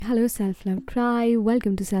Hello, Self Love Try.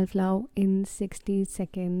 Welcome to Self Love in 60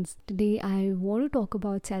 Seconds. Today, I want to talk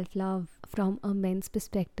about self love from a men's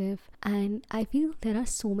perspective. And I feel there are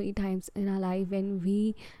so many times in our life when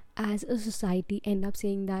we, as a society, end up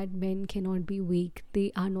saying that men cannot be weak.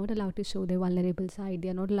 They are not allowed to show their vulnerable side. They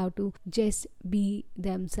are not allowed to just be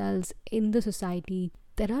themselves in the society.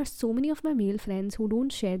 There are so many of my male friends who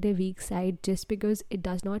don't share their weak side just because it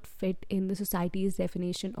does not fit in the society's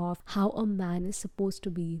definition of how a man is supposed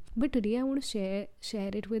to be. But today I want to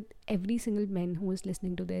share it with every single man who is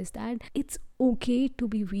listening to this, that it's okay to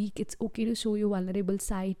be weak. It's okay to show your vulnerable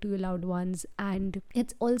side to your loved ones, and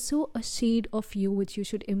it's also a shade of you which you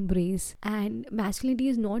should embrace. And masculinity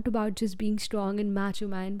is not about just being strong and macho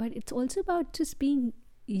man, but it's also about just being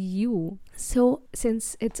you. So,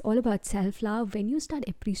 since it's all about self love, when you start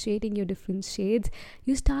appreciating your different shades,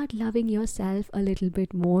 you start loving yourself a little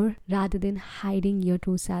bit more rather than hiding your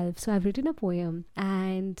true self. So, I've written a poem,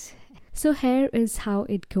 and so here is how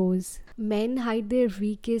it goes. Men hide their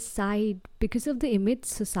weakest side because of the image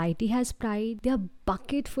society has pride. They are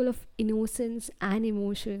bucket full of innocence and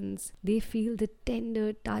emotions. They feel the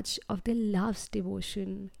tender touch of their love's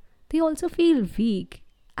devotion. They also feel weak.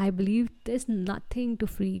 I believe there's nothing to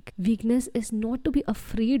freak. Weakness is not to be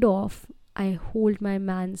afraid of. I hold my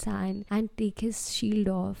man's hand and take his shield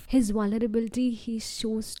off. His vulnerability he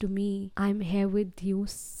shows to me. I'm here with you,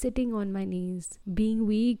 sitting on my knees. Being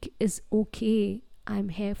weak is okay. I'm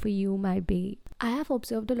here for you, my babe. I have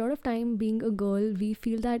observed a lot of time being a girl, we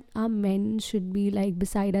feel that our men should be like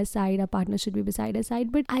beside our side, our partner should be beside our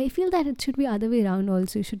side. But I feel that it should be other way around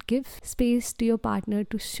also. You should give space to your partner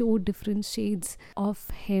to show different shades of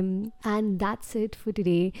him. And that's it for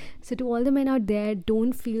today. So to all the men out there,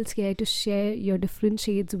 don't feel scared to share your different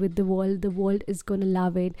shades with the world. The world is gonna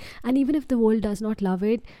love it. And even if the world does not love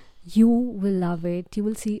it, you will love it. You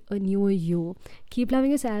will see a newer you. Keep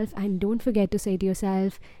loving yourself, and don't forget to say to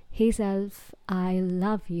yourself, hey self, I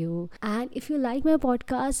love you. And if you like my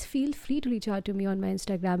podcast, feel free to reach out to me on my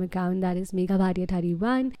Instagram account, that is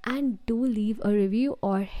meghabhatia31, and do leave a review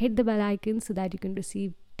or hit the bell icon so that you can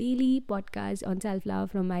receive daily podcasts on self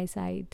love from my side.